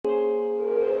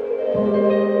Hi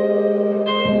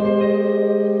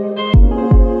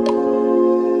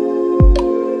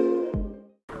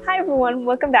everyone,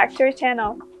 welcome back to our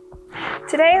channel.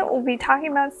 Today we'll be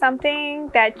talking about something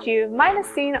that you might have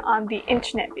seen on the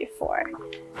internet before.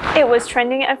 It was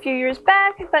trending a few years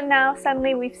back, but now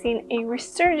suddenly we've seen a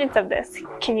resurgence of this.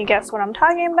 Can you guess what I'm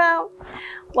talking about?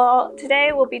 Well,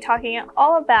 today we'll be talking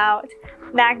all about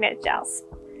magnet gels.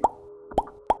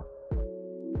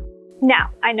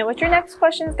 Now, I know what your next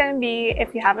question is going to be,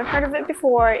 if you haven't heard of it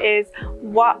before, is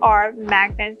what are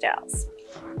magnet gels?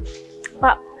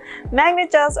 Well,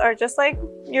 magnet gels are just like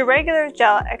your regular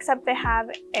gel, except they have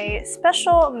a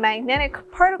special magnetic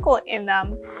particle in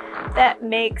them that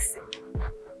makes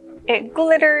it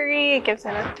glittery. It gives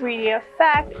it a 3D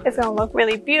effect. It's going to look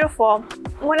really beautiful.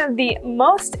 One of the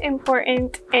most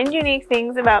important and unique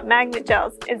things about magnet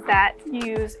gels is that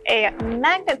you use a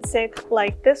magnet stick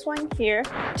like this one here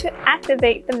to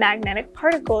activate the magnetic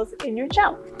particles in your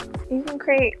gel. You can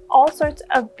create all sorts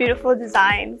of beautiful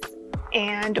designs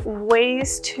and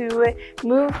ways to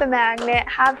move the magnet,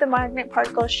 have the magnet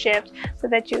particles shift so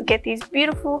that you get these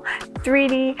beautiful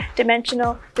 3D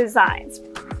dimensional designs.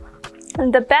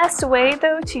 And the best way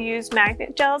though to use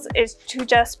magnet gels is to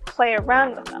just play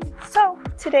around with them. So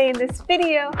today in this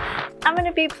video, I'm going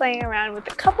to be playing around with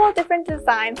a couple of different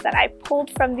designs that I pulled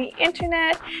from the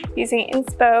internet using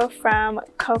inspo from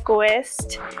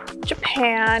Kokoist,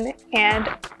 Japan, and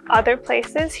other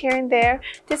places here and there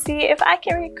to see if I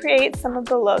can recreate some of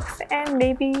the looks and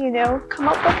maybe, you know, come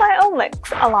up with my own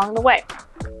looks along the way.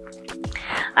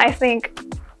 I think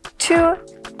to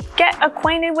get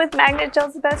acquainted with magnet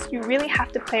gels the best, you really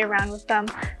have to play around with them.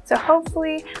 So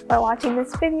hopefully while watching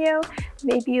this video,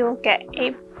 maybe you'll get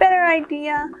a better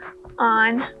idea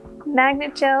on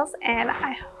magnet gels, and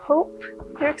I hope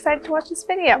you're excited to watch this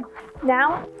video.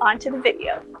 Now on to the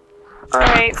video.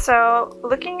 Alright, so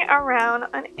looking around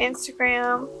on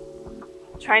Instagram,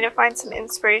 trying to find some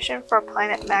inspiration for a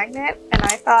planet magnet, and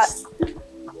I thought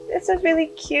this is really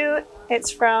cute. It's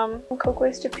from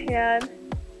Kokoist, Japan.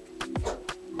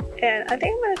 And I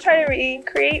think I'm going to try to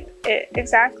recreate it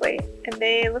exactly. And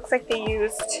it looks like they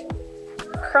used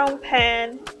chrome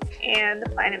pen and the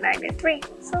Planet Magnet 3.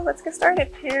 So let's get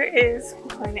started. Here is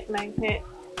Planet Magnet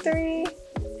 3.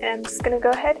 And I'm just going to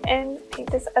go ahead and paint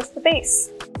this as the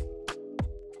base.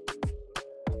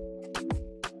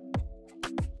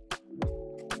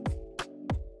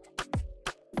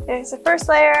 There's the first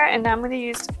layer, and now I'm going to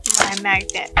use my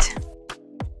magnet.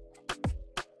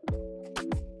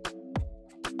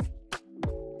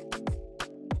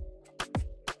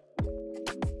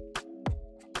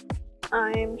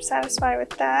 I'm satisfied with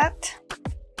that,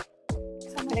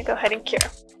 so I'm going to go ahead and cure.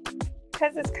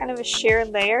 Because it's kind of a sheer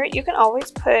layer, you can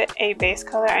always put a base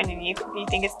color underneath if you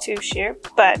think it's too sheer,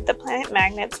 but the planet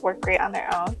magnets work great on their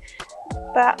own.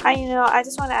 But I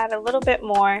just want to add a little bit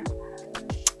more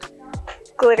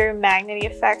glitter magnety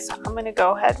effect, so I'm going to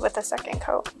go ahead with a second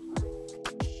coat.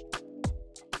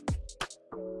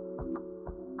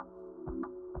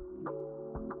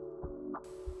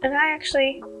 And I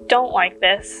actually don't like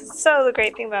this. So the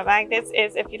great thing about magnets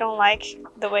is if you don't like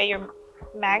the way you're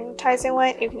magnetizing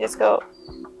one, you can just go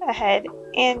ahead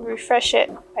and refresh it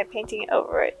by painting it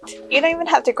over it. You don't even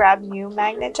have to grab new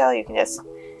magnet gel. You can just,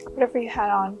 whatever you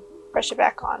had on, brush it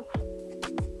back on.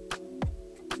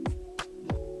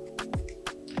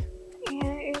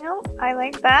 And you know, I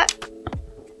like that.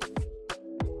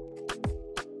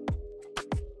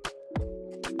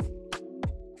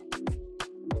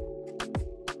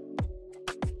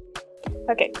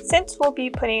 Okay, since we'll be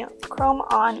putting chrome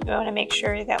on, we want to make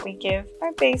sure that we give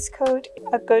our base coat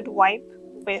a good wipe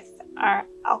with our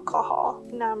alcohol.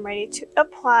 Now I'm ready to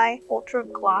apply ultra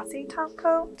glossy top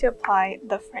coat to apply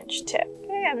the French tip.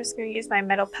 Okay, I'm just going to use my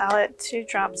metal palette to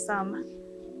drop some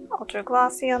ultra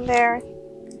glossy on there.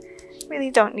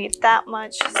 Really don't need that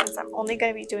much since I'm only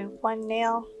going to be doing one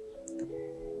nail.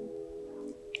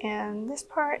 And this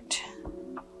part,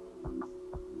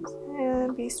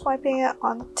 and be swiping it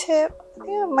on the tip. I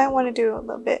think I might want to do a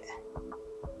little bit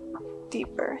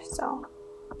deeper, so.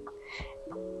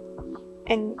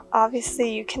 And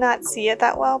obviously you cannot see it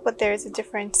that well, but there's a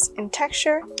difference in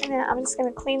texture. And then I'm just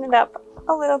going to clean it up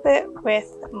a little bit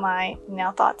with my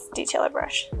Nail Thoughts detailer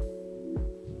brush.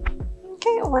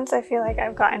 Okay, once I feel like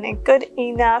I've gotten a good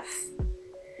enough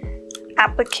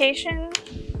application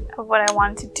of what I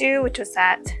wanted to do, which was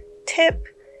that tip,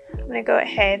 I'm going to go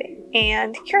ahead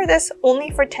and cure this only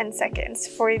for 10 seconds.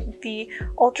 For the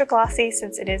ultra glossy,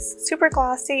 since it is super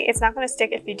glossy, it's not going to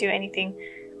stick if you do anything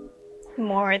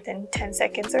more than 10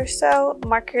 seconds or so.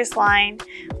 Marker's line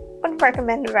would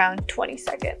recommend around 20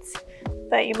 seconds.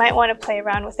 but you might want to play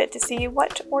around with it to see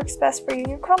what works best for you in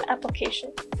your Chrome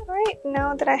application. Alright,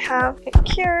 now that I have it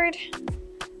cured,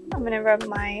 I'm going to rub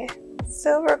my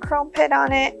silver chrome pit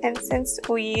on it, and since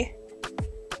we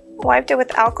wiped it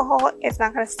with alcohol, it's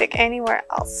not going to stick anywhere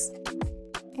else.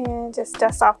 And just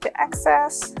dust off the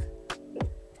excess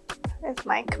with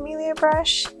my camellia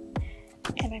brush.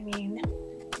 And I mean,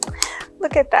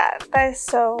 look at that. That is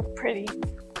so pretty.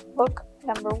 Look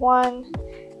number 1,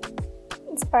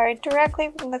 inspired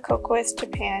directly from the Kokoist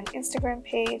Japan Instagram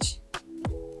page.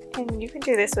 And you can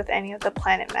do this with any of the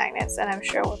planet magnets, and I'm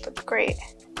sure it will look great.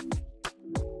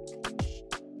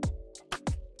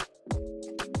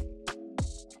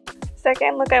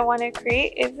 Second look I want to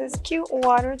create is this cute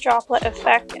water droplet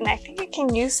effect, and I think you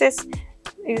can use this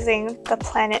using the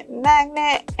planet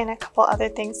magnet and a couple other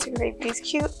things to create these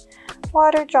cute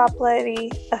water droplet-y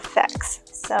effects.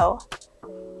 So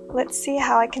let's see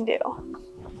how I can do.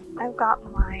 I've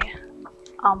got my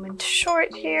almond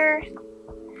short here.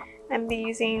 I'm be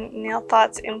using Nail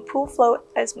Thoughts in Pool Float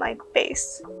as my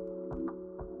base.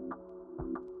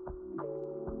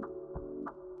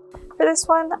 For this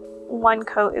one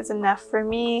coat is enough for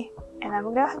me, and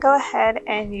I'm gonna go ahead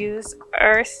and use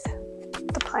Earth,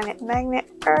 the planet magnet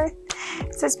Earth.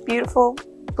 It's this beautiful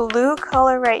blue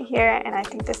color right here, and I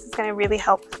think this is gonna really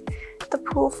help the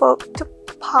pool float to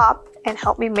pop and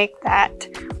help me make that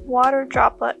water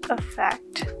droplet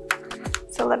effect.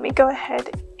 So let me go ahead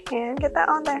and get that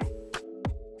on there.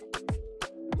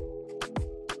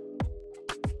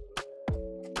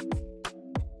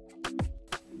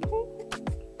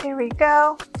 There we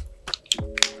go.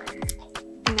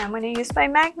 And I'm going to use my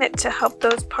magnet to help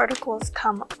those particles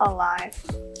come alive.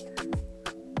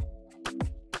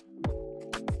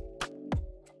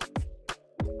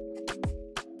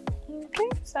 Okay,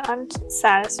 so I'm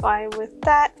satisfied with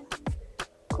that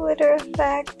glitter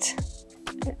effect.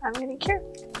 And I'm going to cure.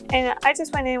 And I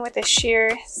just went in with a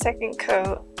sheer second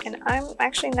coat, and I'm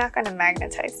actually not going to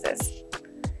magnetize this.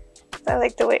 I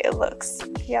like the way it looks.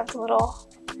 You have the little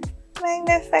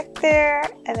magnet effect there,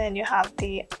 and then you have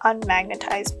the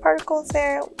unmagnetized particles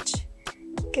there, which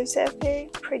gives it a very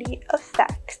pretty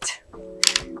effect.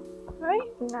 Alright,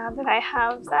 now that I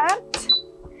have that,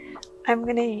 I'm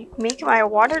gonna make my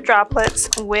water droplets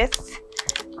with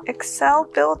Excel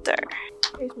Builder.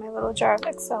 Here's my little jar of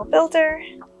Excel Builder,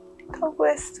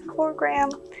 Kokoist 4 gram.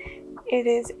 It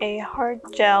is a hard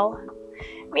gel,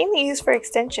 mainly used for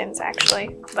extensions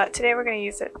actually, but today we're going to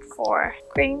use it for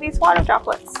creating these water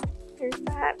droplets. Here's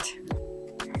that.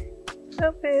 A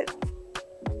little bit.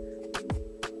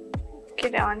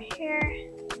 Get on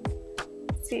here.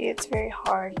 See, it's very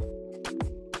hard.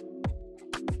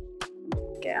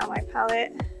 Get on my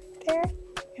palette there,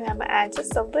 and I'm going to add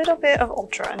just a little bit of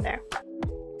Ultra in there.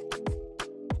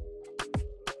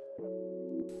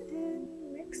 And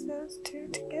mix those two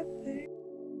together.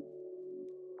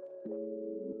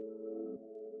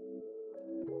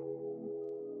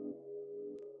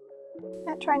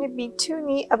 Not trying to be too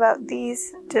neat about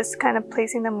these, just kind of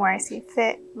placing them where I see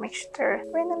fit. Make sure they're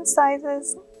random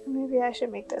sizes. Maybe I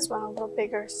should make this one a little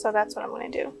bigger, so that's what I'm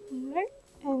going to do. Alright,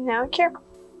 and now cure.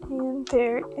 And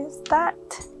there is that.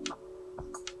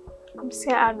 I'm just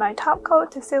going to add my top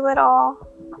coat to seal it all,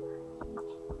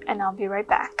 and I'll be right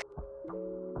back.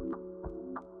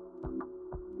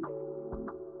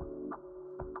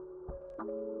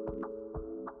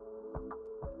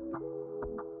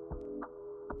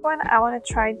 One I want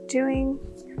to try doing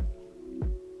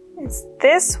is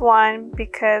this one,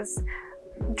 because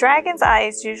Dragon's Eye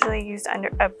is usually used under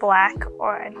a black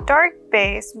or a dark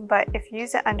base, but if you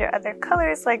use it under other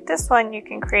colors like this one, you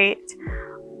can create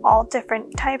all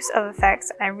different types of effects.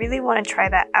 And I really want to try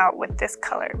that out with this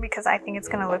color because I think it's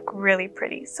going to look really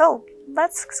pretty. So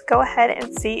let's go ahead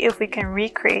and see if we can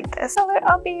recreate this. The color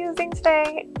I'll be using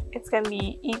today, it's going to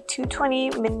be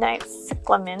E220 Midnight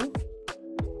Cyclamen.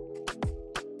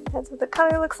 That's what the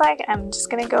color looks like. I'm just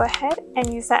going to go ahead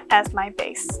and use that as my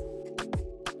base.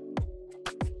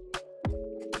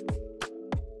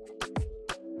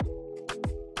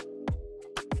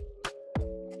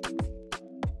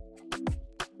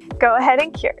 Go ahead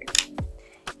and cure.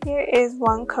 Here is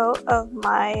one coat of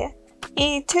my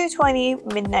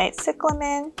E220 Midnight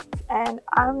Cyclamen, and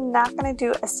I'm not going to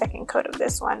do a second coat of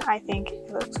this one. I think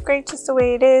it looks great just the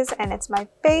way it is, and it's my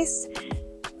base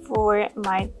for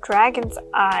my Dragon's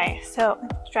Eye. So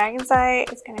Dragon's Eye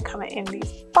is going to come in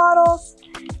these bottles,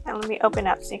 and let me open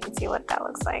up so you can see what that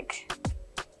looks like.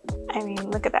 I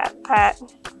mean, look at that. That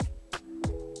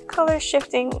color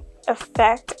shifting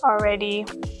effect already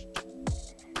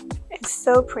is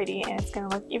so pretty, and it's going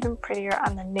to look even prettier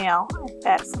on the nail, I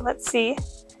bet. So let's see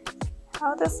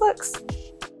how this looks.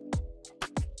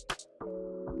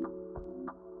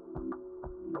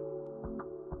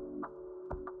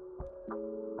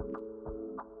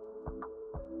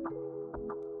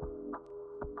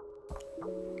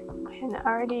 And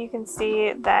already you can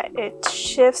see that it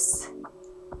shifts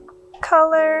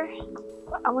color.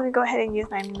 I'm going to go ahead and use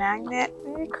my magnet.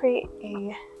 I'm going to create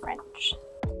a French.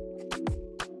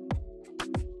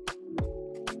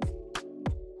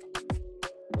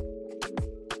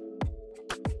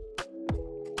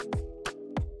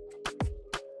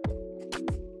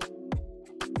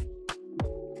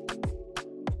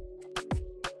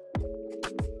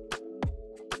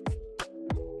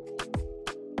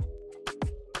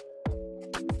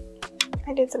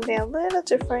 I did something a little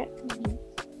different.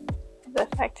 The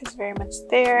effect is very much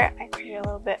there. I created a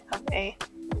little bit of a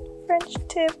French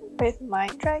tip with my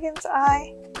dragon's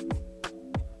eye.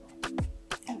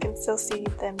 You can still see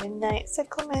the midnight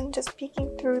cyclamen just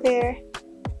peeking through there.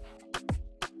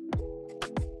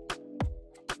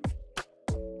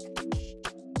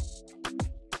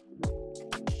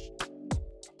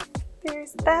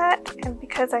 There's that, and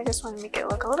because I just want to make it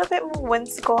look a little bit more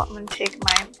whimsical, I'm going to take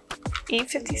my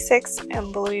E56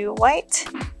 and blue white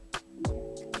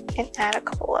and add a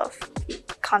couple of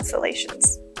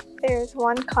constellations. There's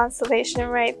one constellation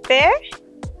right there,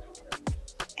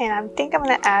 and I think I'm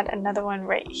going to add another one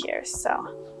right here. So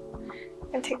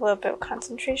I'm going to take a little bit of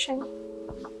concentration,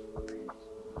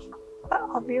 but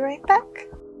I'll be right back.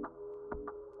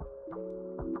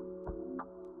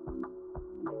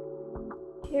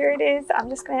 Here it is. I'm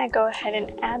just going to go ahead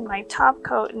and add my top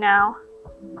coat now.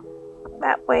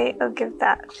 That way it'll give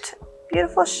that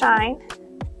beautiful shine.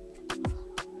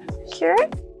 Cure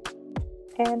it,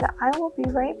 and I will be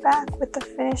right back with the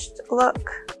finished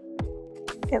look.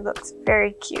 It looks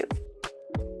very cute.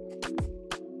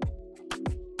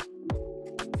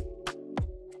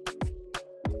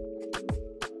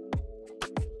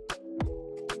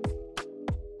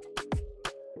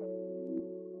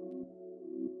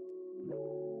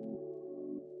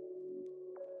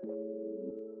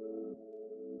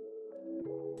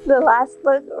 The last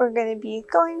look we're going to be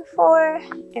going for,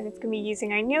 and it's going to be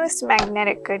using our newest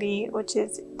magnetic goodie, which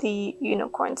is the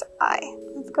unicorn's eye.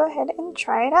 Let's go ahead and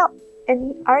try it out.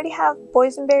 And I already have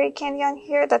boysenberry candy on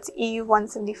here, that's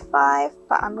E175,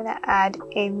 but I'm going to add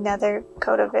another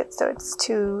coat of it, so it's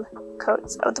 2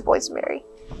 coats of the boysenberry.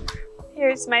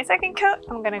 Here's my second coat.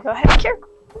 I'm going to go ahead and cure.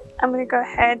 I'm going to go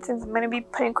ahead, since I'm going to be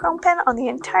putting chrome pen on the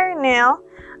entire nail,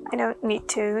 I don't need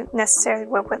to necessarily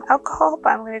whip with alcohol, but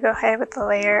I'm going to go ahead with the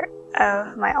layer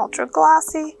of my ultra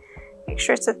glossy. Make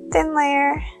sure it's a thin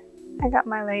layer. I got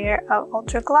my layer of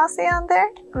ultra glossy on there.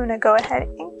 I'm going to go ahead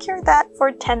and cure that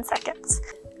for 10 seconds.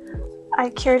 I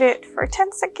cured it for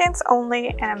 10 seconds only,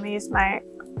 and I'm going to use my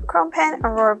chrome pen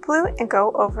Aurora Blue and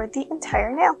go over the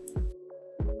entire nail.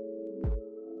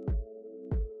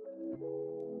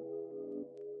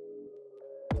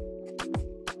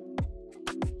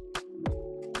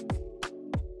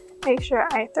 Make sure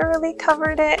I thoroughly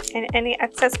covered it, and any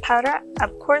excess powder,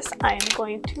 of course, I am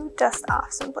going to dust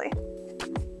off simply.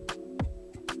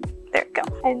 There we go.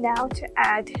 And now to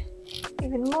add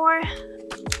even more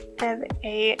of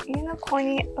a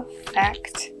unicorny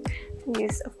effect,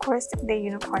 use, of course, the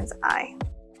unicorn's eye.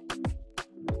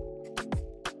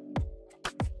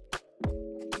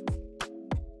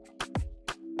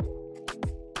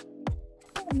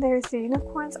 And there's the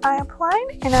unicorn's eye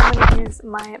applied, and I'm going to use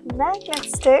my magnet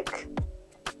stick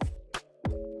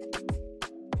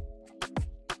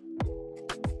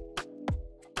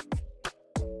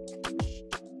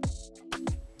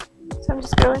so I'm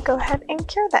just going to go ahead and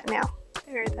cure that now.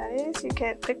 There that is. You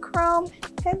get the chrome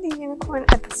and the unicorn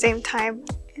at the same time,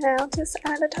 and I'll just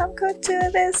add a top coat to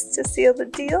this to seal the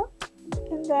deal,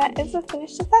 and that is the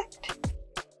finished effect.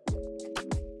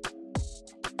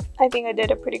 I think I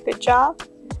did a pretty good job.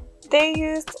 They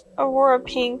used Aurora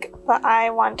Pink, but I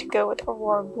want to go with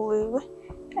Aurora Blue.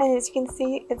 And as you can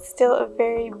see, it's still a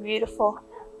very beautiful,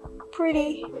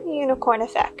 pretty unicorn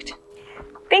effect.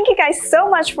 Thank you guys so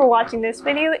much for watching this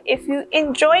video. If you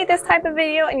enjoy this type of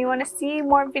video and you want to see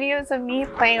more videos of me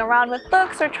playing around with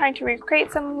looks or trying to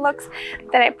recreate some looks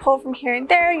that I pull from here and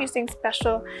there using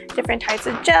special different types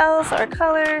of gels or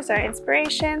colors or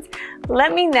inspirations,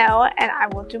 let me know and I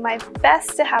will do my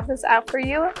best to have this out for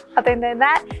you. Other than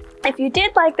that, if you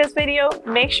did like this video,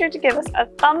 make sure to give us a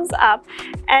thumbs up,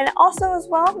 and also as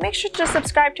well, make sure to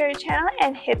subscribe to our channel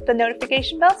and hit the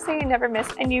notification bell so you never miss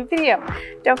a new video.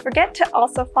 Don't forget to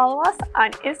also follow us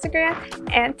on Instagram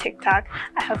and TikTok.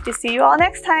 I hope to see you all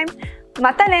next time.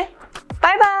 Mata ne!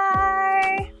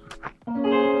 Bye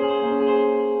bye!